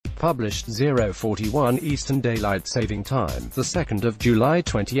published 041 Eastern Daylight Saving Time, the 2nd of July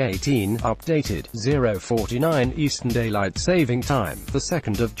 2018, updated 049 Eastern Daylight Saving Time, the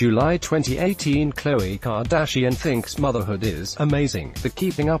 2nd of July 2018. Khloe Kardashian thinks motherhood is amazing. The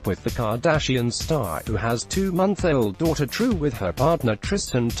Keeping Up with the Kardashians star, who has 2-month-old daughter True with her partner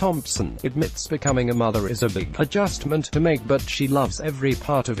Tristan Thompson, admits becoming a mother is a big adjustment to make, but she loves every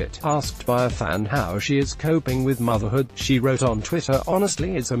part of it. Asked by a fan how she is coping with motherhood, she wrote on Twitter,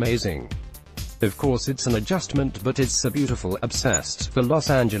 "Honestly, it's amazing. Of course it's an adjustment, but it's so beautiful." Obsessed, the Los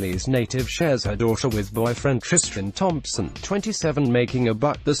Angeles native shares her daughter with boyfriend Tristan Thompson, 27, making a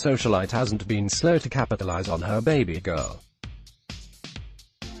buck. The socialite hasn't been slow to capitalize on her baby girl,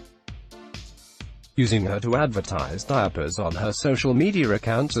 using her to advertise diapers on her social media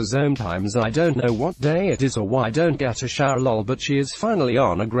accounts as "Sometimes I don't know what day it is or why I don't get a shower lol, but she is finally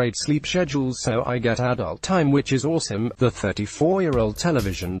on a great sleep schedule, so I get adult time, which is awesome." The 34-year-old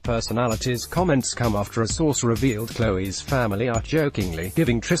television personality's comments come after a source revealed Khloe's family are jokingly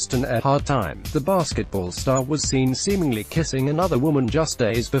giving Tristan a hard time. The basketball star was seen seemingly kissing another woman just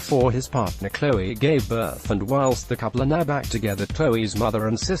days before his partner Khloe gave birth, and whilst the couple are now back together, Khloe's mother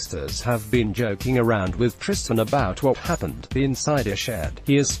and sisters have been joking around with Tristan about what happened. The insider shared,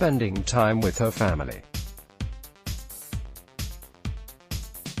 "He is spending time with her family.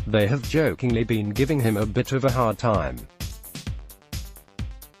 They have jokingly been giving him a bit of a hard time.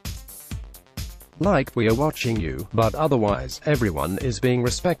 Like, we are watching you, but otherwise, everyone is being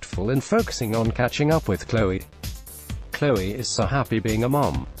respectful and focusing on catching up with Khloe. Khloe is so happy being a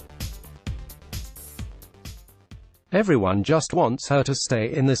mom. Everyone just wants her to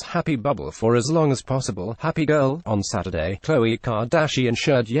stay in this happy bubble for as long as possible. Happy girl." On Saturday, Khloe Kardashian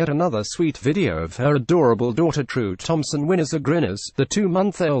shared yet another sweet video of her adorable daughter True Thompson winners or grinners. The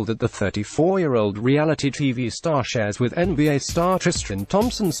 2-month-old that the 34-year-old reality TV star shares with NBA star Tristan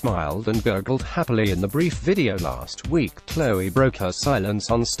Thompson smiled and gurgled happily in the brief video. Last week, Khloe broke her silence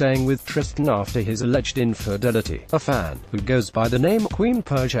on staying with Tristan after his alleged infidelity. A fan, who goes by the name Queen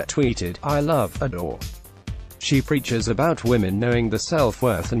Persia, tweeted, "I love, adore. She preaches about women knowing the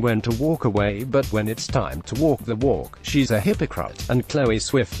self-worth and when to walk away, but when it's time to walk the walk, she's a hypocrite." And Khloe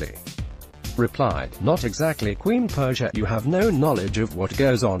swiftly replied, "Not exactly, Queen Persia. You have no knowledge of what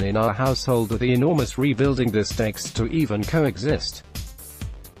goes on in our household or the enormous rebuilding this takes to even coexist.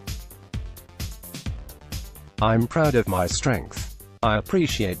 I'm proud of my strength. I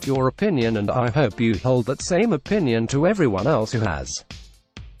appreciate your opinion and I hope you hold that same opinion to everyone else who has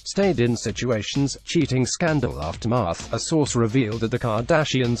stayed in situations." Cheating scandal aftermath. A source revealed that the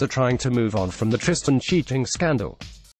Kardashians are trying to move on from the Tristan cheating scandal.